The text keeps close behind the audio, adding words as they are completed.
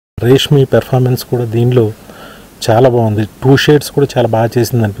Reshmi performance కూడా దీనిలో చాలా బాగుంది. 2 షేడ్స్ కూడా చాలా బాగా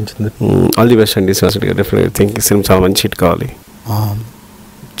చేసింది అనిపించింది. ఆల్ ది బెస్ట్ అండి. డెఫినెట్లీ థింక్ ఈ సినిమా చాలా మంచి హిట్ కావాలి.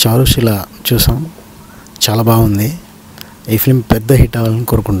 చారుశీల చూసాం, చాలా బాగుంది. ఈ ఫిల్మ్ పెద్ద హిట్ అవ్వాలని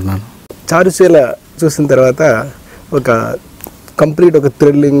కోరుకుంటున్నాను. చారుశీల చూసిన తర్వాత ఒక కంప్లీట్ ఒక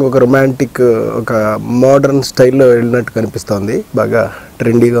థ్రిల్లింగ్, ఒక రొమాంటిక్, ఒక మోడర్న్ స్టైల్లో వెళ్ళినట్టు కనిపిస్తోంది. బాగా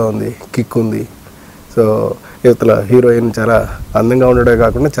ట్రెండీగా ఉంది, కిక్ ఉంది. సో యువతల హీరోయిన్ చాలా అందంగా ఉండడమే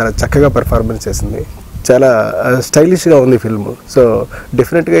కాకుండా చాలా చక్కగా పెర్ఫార్మెన్స్ చేసింది. చాలా స్టైలిష్గా ఉంది ఫిల్మ్. సో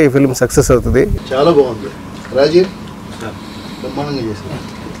డెఫినెట్గా ఈ ఫిల్మ్ సక్సెస్ అవుతుంది. చాలా బాగుంది. రాజీవ్ బ్రహ్మాండంగా చేసింది.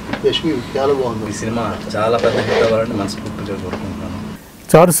 రష్మి చాలా బాగుంది. ఈ సినిమా చాలా పెద్ద హిట్ అవ్వాలని మనస్ఫూర్తిగా కోరుకుంటున్నాను.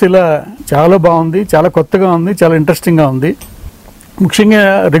 చారుశీల చాలా బాగుంది, చాలా కొత్తగా ఉంది, చాలా ఇంట్రెస్టింగ్గా ఉంది. ముఖ్యంగా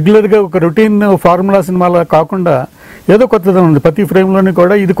రెగ్యులర్గా ఒక రొటీన్ ఫార్ములా సినిమాలా కాకుండా ఏదో కొత్తది ఉంది. ప్రతి ఫ్రేమ్లోని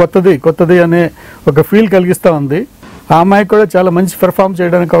కూడా ఇది కొత్తది అనే ఒక ఫీల్ కలిగిస్తూ ఉంది. ఆ అమ్మాయికి కూడా చాలా మంచి పెర్ఫామ్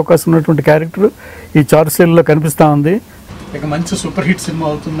చేయడానికి అవకాశం ఉన్నటువంటి క్యారెక్టర్ ఈ చారుశీలలో కనిపిస్తూ ఉంది. ఇక మంచి సూపర్ హిట్ సినిమా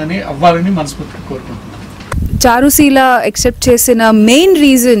అవుతుందని అవ్వాలని మనస్ఫూర్తిగా కోరుకుంటున్నాను. చారుశీల ఎక్సెప్ట్ చేసిన main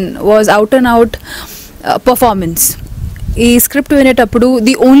reason was out and out performance. ఈ స్క్రిప్ట్ వినేటప్పుడు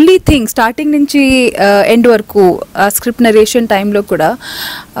ది ఓన్లీ థింగ్ స్టార్టింగ్ నుంచి ఎండ్ వరకు ఆ స్క్రిప్ట్ నరేషన్ టైంలో కూడా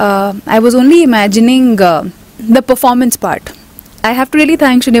I was only imagining the performance part. I have to really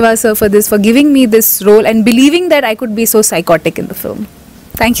thank Srinivas sir for this, for giving me this role and believing that I could be so psychotic in the film.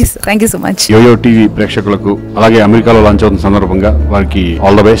 Thank you, sir. Thank you so much. YOYO TV ప్రేక్షకులకు అలాగే అమెరికాలో launch అవుతున్న సందర్భంగా వారికి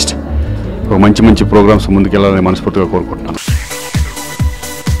all the best. ఒక మంచి programmes ముందుకెళ్ళాలని మనస్ఫూర్తిగా కోరుకుంటున్నాను.